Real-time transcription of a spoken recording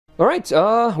Alright,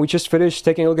 we just finished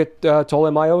taking a look at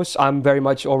Ptolemaios. I'm very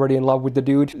much already in love with the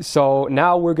dude. So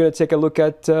now we're gonna take a look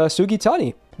at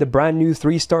Sugitani, the brand new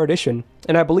 3-star edition.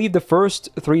 And I believe the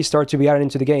first 3-star to be added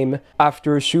into the game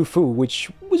after Shufu,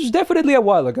 which was definitely a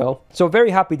while ago. So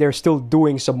very happy they're still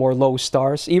doing some more low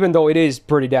stars, even though it is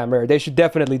pretty damn rare. They should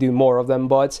definitely do more of them,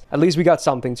 but at least we got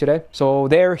something today. So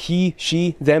there he,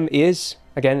 she, them is.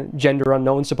 Again, gender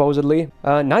unknown, supposedly.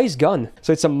 Nice gun.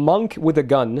 So it's a monk with a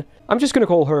gun. I'm just gonna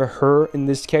call her her in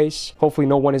this case. Hopefully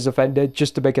no one is offended,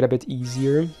 just to make it a bit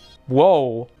easier.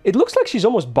 Whoa. It looks like she's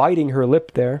almost biting her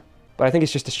lip there. But I think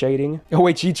it's just a shading. Oh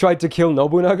wait, she tried to kill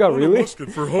Nobunaga? Really?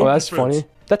 Oh, that's funny.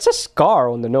 That's a scar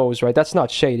on the nose, right? That's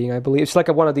not shading, I believe. It's like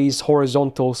one of these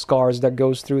horizontal scars that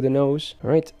goes through the nose.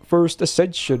 Alright, first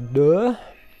Ascension.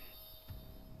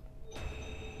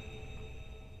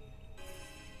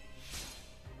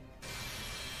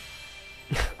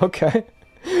 Okay.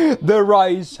 The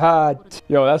rice hat.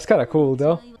 Yo, that's kind of cool,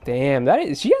 though. Damn,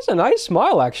 she has a nice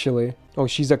smile, actually. Oh,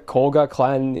 she's a Koga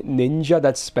clan ninja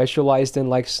that's specialized in,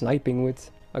 like, sniping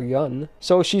with a gun.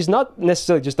 So she's not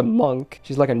necessarily just a monk.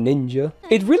 She's like a ninja.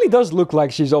 It really does look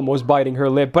like she's almost biting her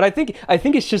lip, but I think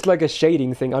it's just like a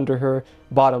shading thing under her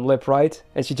bottom lip, right?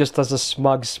 And she just does a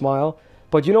smug smile.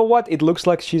 But you know what? It looks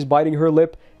like she's biting her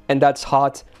lip, and that's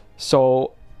hot.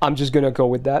 So I'm just gonna go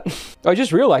with that. I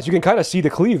just realized you can kind of see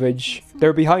the cleavage.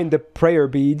 They're behind the prayer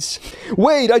beads.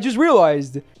 Wait, I just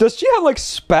realized. Does she have like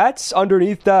spats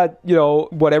underneath that, you know,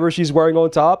 whatever she's wearing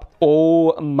on top?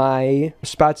 Oh my.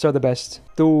 Spats are the best.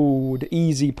 Dude,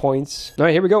 easy points. All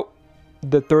right, here we go.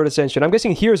 The third ascension. I'm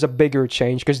guessing here's a bigger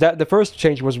change because the first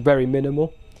change was very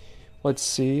minimal. Let's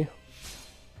see.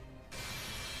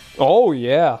 Oh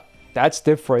yeah. That's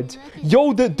different.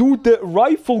 Yo, the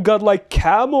rifle got like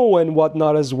camo and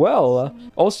whatnot as well.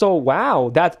 Also,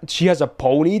 wow, she has a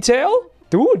ponytail?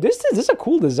 Dude, this is a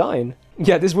cool design.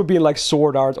 Yeah, this would be like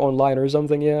Sword Art Online or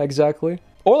something. Yeah, exactly.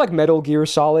 Or like Metal Gear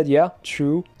Solid. Yeah,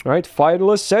 true. All right,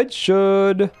 final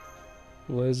ascension.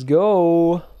 Let's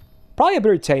go. Probably a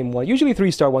very tame one. Usually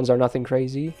 3-star ones are nothing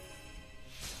crazy.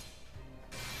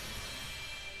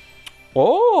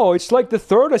 Oh, it's like the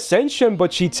third ascension,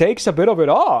 but she takes a bit of it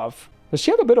off. Does she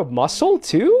have a bit of muscle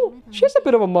too? She has a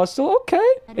bit of a muscle,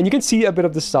 okay. And you can see a bit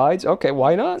of the sides. Okay,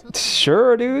 why not?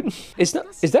 Sure, dude. Is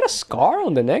that a scar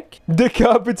on the neck?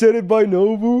 Decapitated by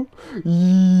Nobu?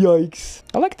 Yikes.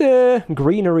 I like the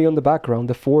greenery on the background,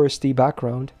 the foresty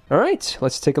background. All right,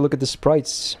 let's take a look at the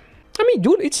sprites. I mean,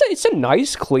 dude, it's a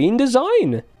nice, clean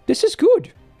design. This is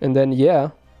good. And then,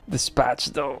 yeah. The spats,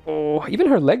 though. Oh, even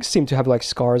her legs seem to have, like,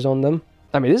 scars on them.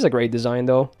 I mean, this is a great design,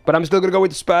 though. But I'm still gonna go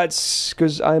with the spats,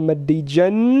 because I'm a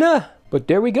degen. But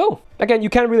there we go. Again, you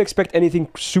can't really expect anything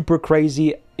super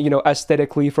crazy, you know,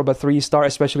 aesthetically from a 3-star,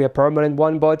 especially a permanent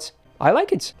one, but I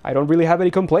like it. I don't really have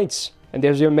any complaints. And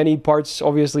there's many parts,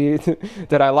 obviously,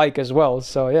 that I like as well,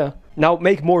 so yeah. Now,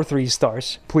 make more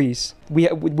 3-stars, please.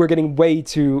 We're getting way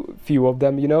too few of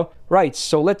them, you know? Right,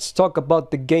 so let's talk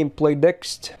about the gameplay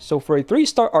next. So for a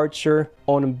 3-star archer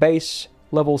on base,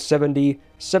 level 70,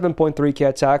 7.3k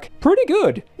attack, pretty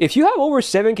good. If you have over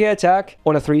 7k attack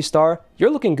on a 3-star, you're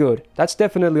looking good. That's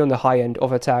definitely on the high end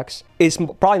of attacks. It's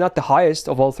probably not the highest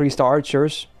of all 3-star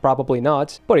archers, probably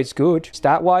not, but it's good.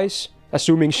 Stat-wise,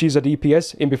 assuming she's a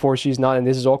DPS, in before she's not, and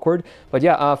this is awkward. But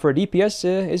yeah, for a DPS,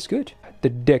 it's good. The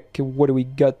deck, what do we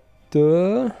got?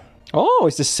 Oh,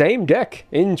 it's the same deck.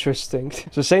 Interesting.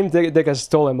 It's the same deck as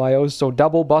Ptolemaios, so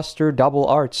double Buster, double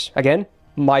Arts. Again,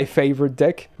 my favorite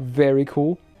deck. Very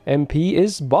cool. MP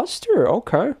is Buster.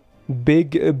 Okay.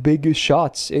 Big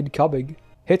shots incoming.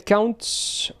 Hit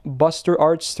counts, Buster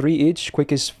Arts 3 each,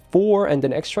 quick is 4, and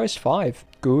then extra is 5.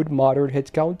 Good, moderate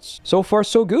hit counts. So far,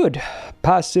 so good.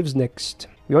 Passives next.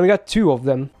 We only got 2 of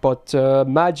them, but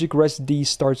Magic Res D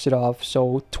starts it off.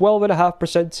 So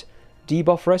 12.5%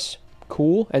 debuff res.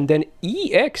 Cool. And then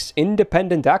EX,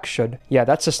 Independent Action. Yeah,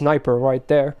 that's a sniper right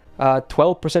there.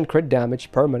 12% crit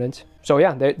damage, permanent. So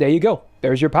yeah, there you go.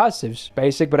 There's your passives.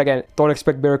 Basic, but again, don't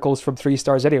expect miracles from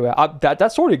 3-stars anyway.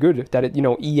 That's already good that it, you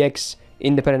know, EX,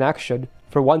 Independent Action.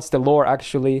 For once, the lore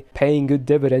actually paying good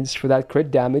dividends for that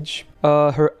crit damage.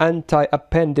 Her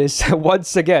anti-append is,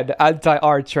 once again,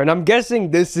 anti-archer. And I'm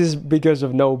guessing this is because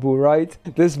of Nobu, right?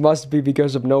 This must be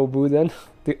because of Nobu then.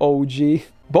 The OG.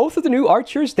 Both of the new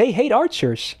archers, they hate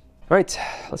archers. Alright,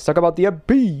 let's talk about the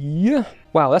MP.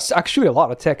 Wow, that's actually a lot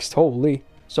of text. Holy.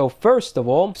 So first of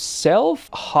all, self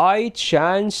high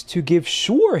chance to give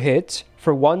sure hit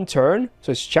for 1 turn.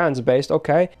 So it's chance based,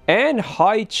 okay. And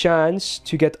high chance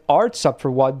to get arts up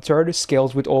for 1 turn,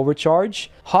 scales with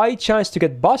overcharge. High chance to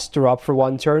get buster up for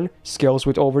 1 turn, scales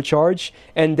with overcharge.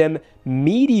 And then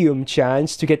medium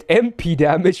chance to get MP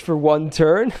damage for 1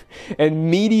 turn. And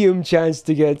medium chance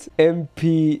to get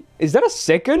MP... Is that a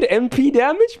second MP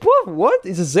damage buff? What?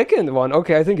 It's a second one.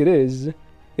 Okay, I think it is.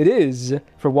 It is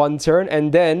for 1 turn.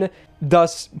 And then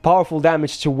does powerful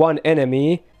damage to 1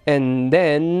 enemy. And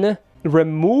then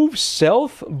remove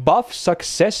self buff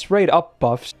success rate up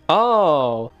buffs.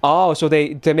 Oh, so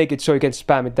they make it so you can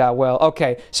spam it that well.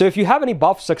 Okay, so if you have any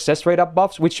buff success rate up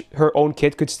buffs, which her own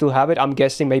kit could still have it, I'm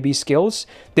guessing maybe skills,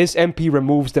 this MP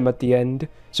removes them at the end.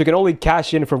 So you can only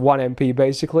cash in for 1 MP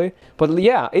basically. But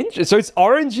yeah, so it's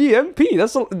RNG MP.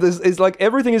 It's like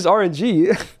everything is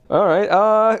RNG. All right.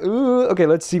 Okay,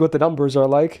 let's see what the numbers are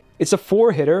like. It's a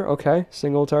 4-hitter. Okay,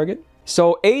 single target.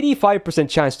 So 85%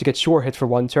 chance to get sure hit for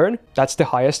 1 turn. That's the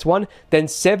highest one. Then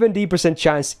 70%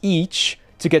 chance each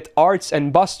to get arts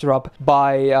and buster up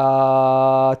by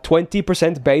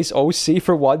 20% base OC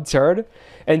for 1 turn.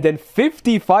 And then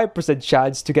 55%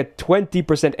 chance to get 20%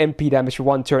 MP damage for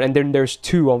 1 turn. And then there's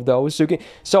 2 of those.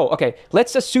 So, okay,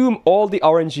 let's assume all the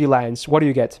RNG lands. What do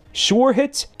you get? Sure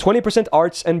hit, 20%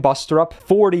 arts and buster up,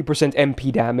 40%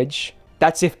 MP damage.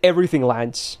 That's if everything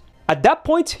lands. At that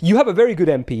point, you have a very good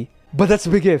MP. But that's a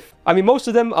big if. I mean, most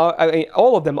of them are,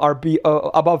 all of them are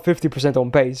above 50% on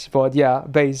base. But yeah,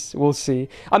 base, we'll see.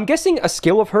 I'm guessing a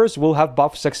skill of hers will have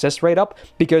buff success rate up,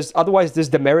 because otherwise this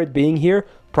demerit being here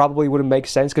probably wouldn't make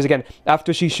sense. Because again,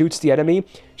 after she shoots the enemy,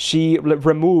 she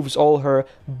removes all her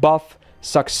buff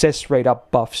success rate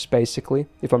up buffs, basically,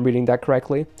 if I'm reading that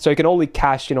correctly. So you can only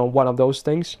cash in on one of those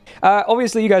things.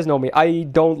 Obviously, you guys know me. I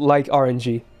don't like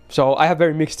RNG. So I have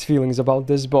very mixed feelings about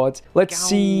this, but let's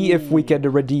see if we can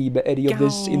redeem any of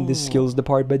this in the skills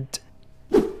department.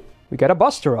 We got a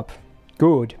buster up.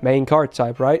 Good. Main card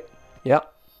type, right? Yeah.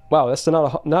 Wow, that's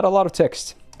not a lot of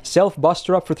text. Self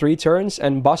buster up for 3 turns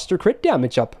and buster crit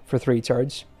damage up for 3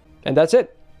 turns. And that's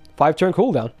it. 5-turn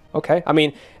cooldown. Okay. I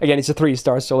mean, again, it's a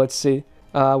 3-star, so let's see.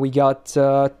 We got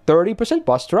 30%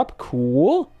 buster up.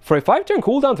 Cool. For a 5-turn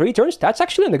cooldown, 3 turns, that's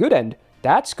actually on the good end.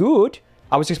 That's good.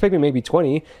 I was expecting maybe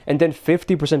 20, and then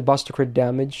 50% buster crit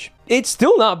damage. It's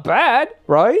still not bad,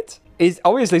 right?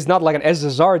 Obviously, it's not like an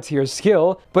SSR tier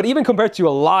skill, but even compared to a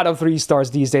lot of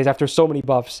 3-stars these days after so many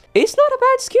buffs, it's not a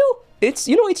bad skill. It's,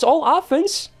 you know, it's all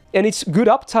offense, and it's good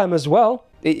uptime as well.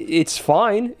 It's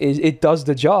fine. It does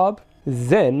the job.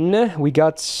 Then we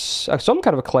got some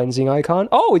kind of a cleansing icon.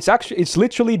 Oh, it's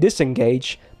literally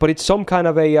disengage, but it's some kind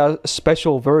of a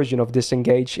special version of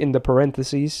disengage in the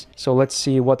parentheses. So let's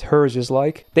see what hers is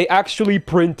like. They actually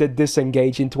printed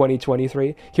disengage in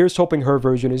 2023. Here's hoping her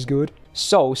version is good.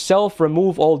 So self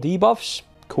remove all debuffs.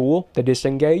 Cool, the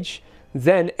disengage.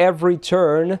 Then every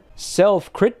turn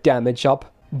self crit damage up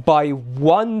by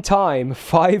 1 time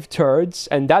 5 turns,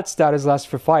 and that status lasts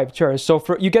for 5 turns. So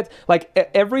you get like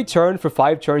every turn for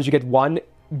 5 turns you get 1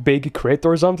 big crit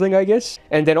or something, I guess.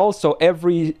 And then also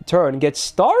every turn gets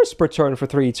stars per turn for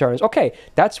 3 turns. Okay,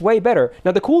 that's way better.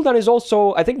 Now the cooldown is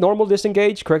also, I think, normal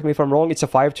disengage. Correct me if I'm wrong. It's a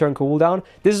 5-turn cooldown.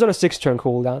 This is on a 6-turn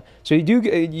cooldown, so you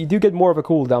do get more of a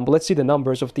cooldown. But let's see the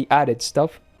numbers of the added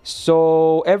stuff.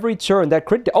 So every turn that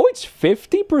crit, oh, it's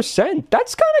 50%.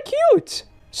 That's kind of cute.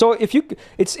 So if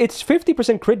it's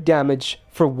 50% crit damage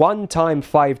for 1 time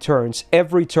 5 turns,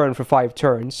 every turn for 5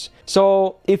 turns.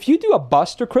 So if you do a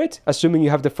buster crit, assuming you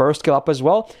have the first skill up as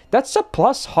well, that's a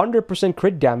plus 100%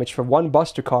 crit damage for 1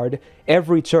 buster card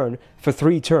every turn for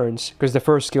 3 turns, because the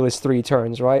first skill is 3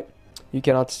 turns, right? You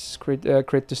cannot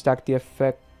crit to stack the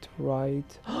effect, right?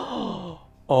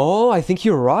 Oh, I think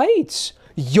you're right.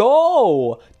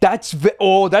 Yo, that's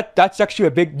actually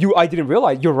a big. I didn't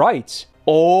realize. You're right.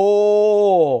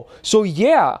 Oh, so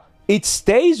yeah, it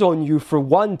stays on you for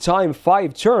 1 time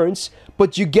 5 turns,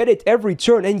 but you get it every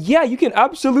turn, and yeah, you can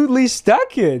absolutely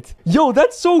stack it. Yo,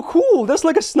 that's so cool. That's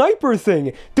like a sniper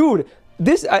thing, dude.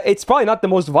 This it's probably not the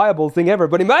most viable thing ever,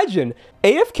 but imagine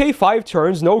AFK 5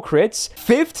 turns, no crits.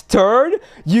 5th turn,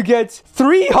 you get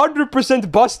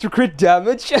 300% buster crit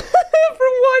damage for 1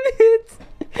 hit.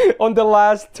 On the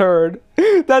last turn.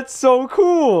 That's so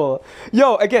cool.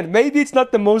 Yo, again, maybe it's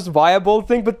not the most viable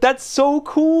thing, but that's so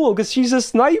cool because she's a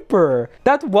sniper.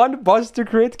 That 1 buster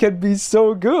crit can be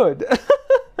so good.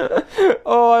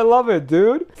 Oh, I love it,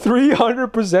 dude.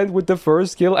 300% with the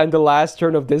first skill and the last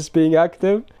turn of this being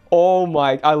active. Oh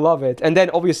my, I love it. And then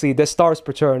obviously the stars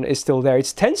per turn is still there.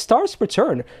 It's 10 stars per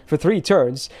turn for 3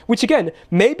 turns, which again,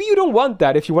 maybe you don't want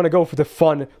that if you want to go for the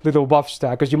fun little buff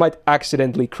stack, because you might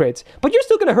accidentally crit. But you're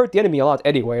still going to hurt the enemy a lot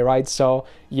anyway, right? So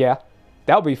yeah,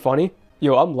 that'll be funny.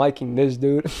 Yo, I'm liking this,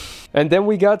 dude. And then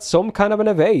we got some kind of an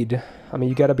evade. I mean,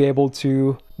 you gotta be able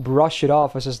to brush it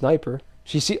off as a sniper.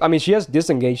 I mean, she has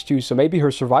disengage too, so maybe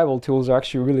her survival tools are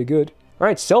actually really good. All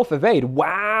right, self-evade.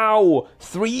 Wow!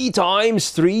 3 times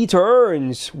 3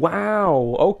 turns.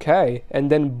 Wow, okay.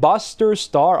 And then Buster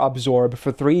Star Absorb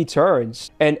for 3 turns.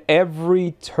 And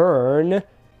every turn...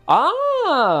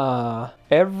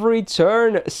 Every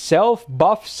turn,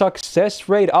 self-buff success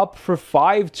rate up for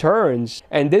 5 turns.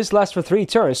 And this lasts for 3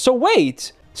 turns. So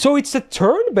wait! So it's a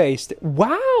turn-based.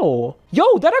 Wow.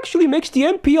 Yo, that actually makes the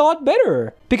MP a lot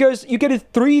better. Because you get it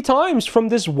 3 times from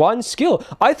this one skill.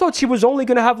 I thought she was only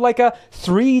going to have like a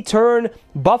 3-turn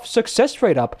buff success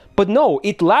rate up. But no,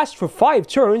 it lasts for 5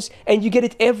 turns and you get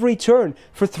it every turn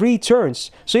for 3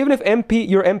 turns. So even if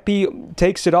your MP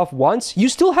takes it off once, you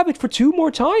still have it for 2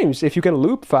 more times if you can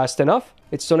loop fast enough.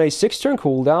 It's on a 6-turn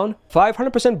cooldown.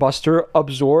 500% Buster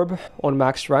Absorb on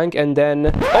max rank. And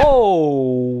then...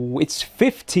 Oh! It's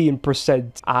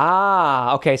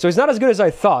 15%. Okay. So it's not as good as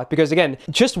I thought. Because again,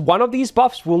 just one of these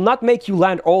buffs will not make you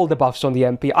land all the buffs on the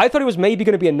MP. I thought it was maybe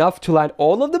going to be enough to land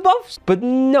all of the buffs. But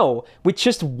no. With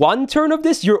just 1 turn of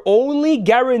this, you're only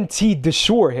guaranteed the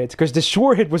sure hit. Because the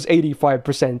sure hit was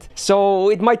 85%. So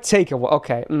it might take a while.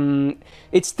 Okay.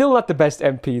 It's still not the best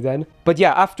MP then. But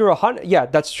yeah, after 100... Yeah,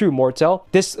 that's true, Mortel.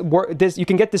 This you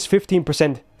can get this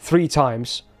 15% 3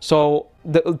 times. So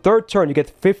the 3rd turn you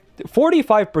get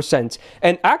 45%.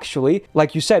 And actually,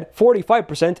 like you said,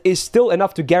 45% is still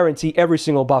enough to guarantee every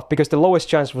single buff because the lowest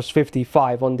chance was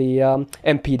 55 on the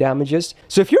MP damages.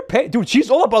 So if you're dude, she's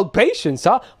all about patience,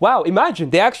 huh? Wow, imagine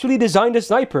they actually designed a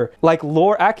sniper like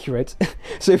lore accurate.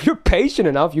 So if you're patient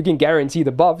enough, you can guarantee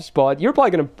the buffs, but you're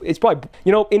probably gonna, it's probably,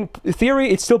 you know, in theory,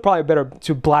 it's still probably better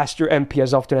to blast your MP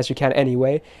as often as you can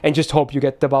anyway and just hope you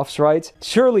get the buffs right.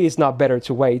 Surely it's not better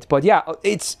to wait, but yeah,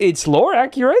 it's lore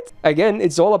accurate. Again,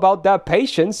 it's all about that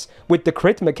patience with the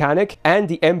crit mechanic and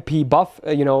the MP buff,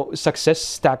 you know, success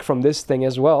stack from this thing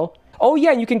as well. Oh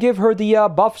yeah, and you can give her the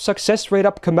buff success rate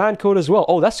up command code as well.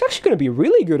 Oh, that's actually going to be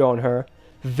really good on her.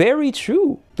 Very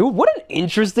true. Dude, what an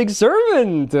interesting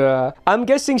servant. I'm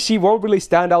guessing she won't really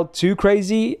stand out too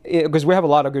crazy because we have a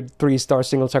lot of good 3-star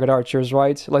single target archers,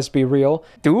 right? Let's be real.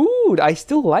 Dude, I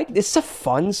still like this. It's a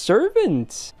fun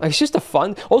servant. It's just a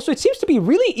fun... Also, it seems to be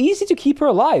really easy to keep her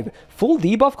alive. Full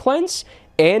debuff cleanse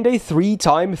and a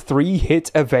 3-time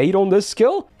 3-hit evade on this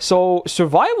skill. So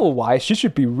survival-wise, she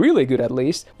should be really good at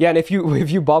least. Yeah, and if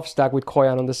you buff stack with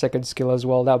Koyan on the 2nd skill as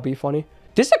well, that would be funny.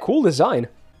 This is a cool design.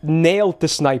 Nailed the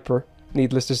sniper,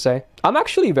 needless to say. I'm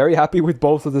actually very happy with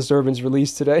both of the servants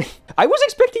released today. I was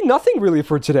expecting nothing really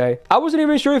for today. I wasn't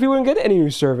even sure if we wouldn't get any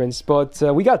new servants, but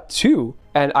we got 2,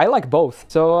 and I like both.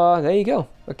 So there you go.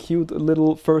 A cute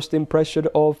little first impression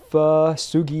of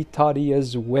Sugitani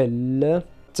as well.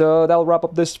 That'll wrap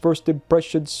up this first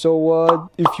impression, so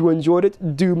if you enjoyed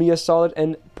it, do me a solid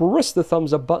and press the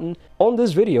thumbs up button on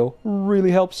this video.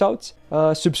 Really helps out.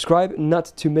 Subscribe not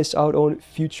to miss out on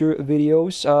future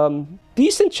videos.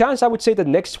 Decent chance I would say that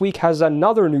next week has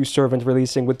another new servant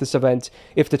releasing with this event,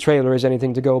 if the trailer is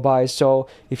anything to go by. So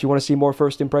if you want to see more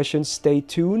first impressions, stay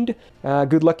tuned.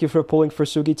 Good luck if you're pulling for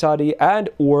Sugitani and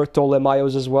or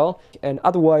Tolemayos as well. And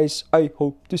otherwise, I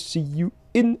hope to see you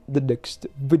in the next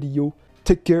video.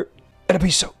 Take care and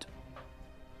peace out.